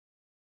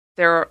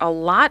There are a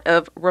lot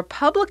of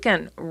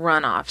Republican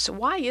runoffs.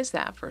 Why is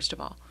that, first of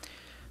all?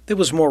 There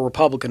was more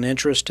Republican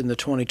interest in the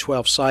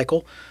 2012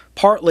 cycle.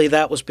 Partly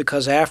that was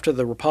because after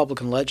the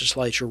Republican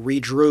legislature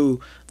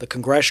redrew the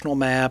congressional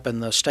map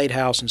and the state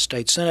house and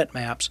state senate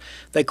maps,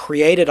 they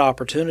created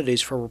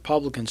opportunities for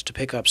Republicans to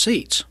pick up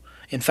seats.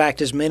 In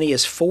fact, as many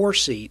as 4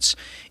 seats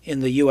in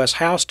the U.S.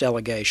 House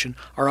delegation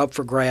are up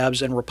for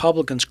grabs, and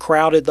Republicans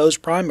crowded those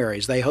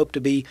primaries. They hope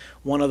to be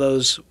one of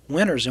those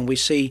winners, and we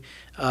see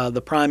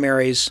the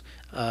primaries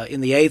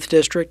in the 8th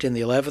District, in the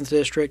 11th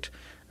District,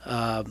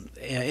 and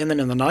then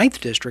in the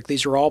 9th District.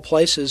 These are all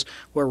places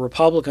where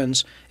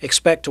Republicans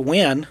expect to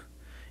win,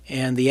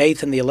 and the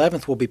 8th and the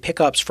 11th will be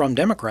pickups from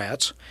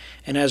Democrats.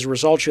 And as a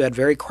result, you had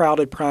very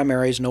crowded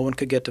primaries. No one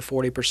could get to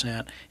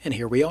 40%, and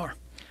here we are.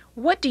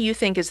 What do you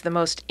think is the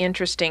most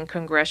interesting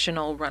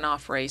congressional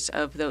runoff race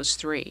of those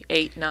 3,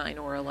 8, 9,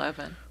 or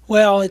 11?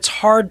 Well, it's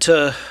hard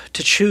to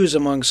choose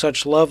among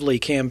such lovely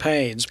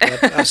campaigns,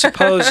 but I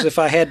suppose if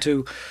I had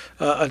to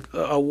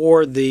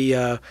award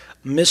the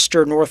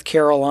Mr. North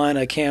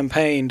Carolina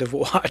campaign to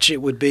watch,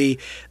 it would be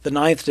the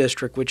 9th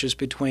District, which is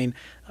between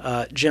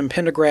Jim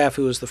Pendergraft,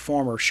 who is the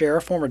former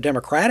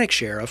Democratic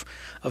sheriff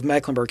of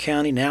Mecklenburg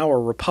County, now a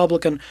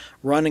Republican,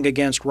 running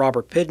against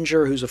Robert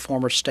Pittenger, who's a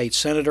former state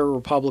senator,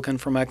 Republican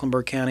from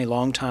Mecklenburg County,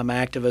 longtime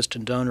activist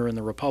and donor in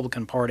the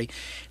Republican Party.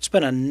 It's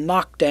been a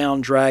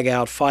knockdown,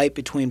 drag-out fight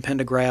between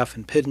Pendergraft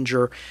and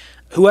Pittenger.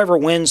 Whoever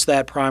wins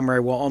that primary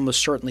will almost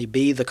certainly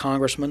be the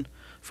congressman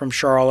from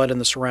Charlotte and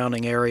the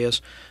surrounding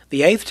areas.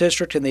 The 8th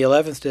District and the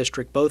 11th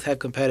District both have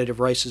competitive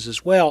races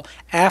as well.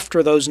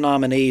 After those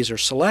nominees are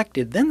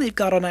selected, then they've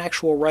got an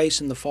actual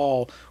race in the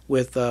fall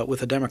with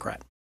a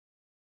Democrat.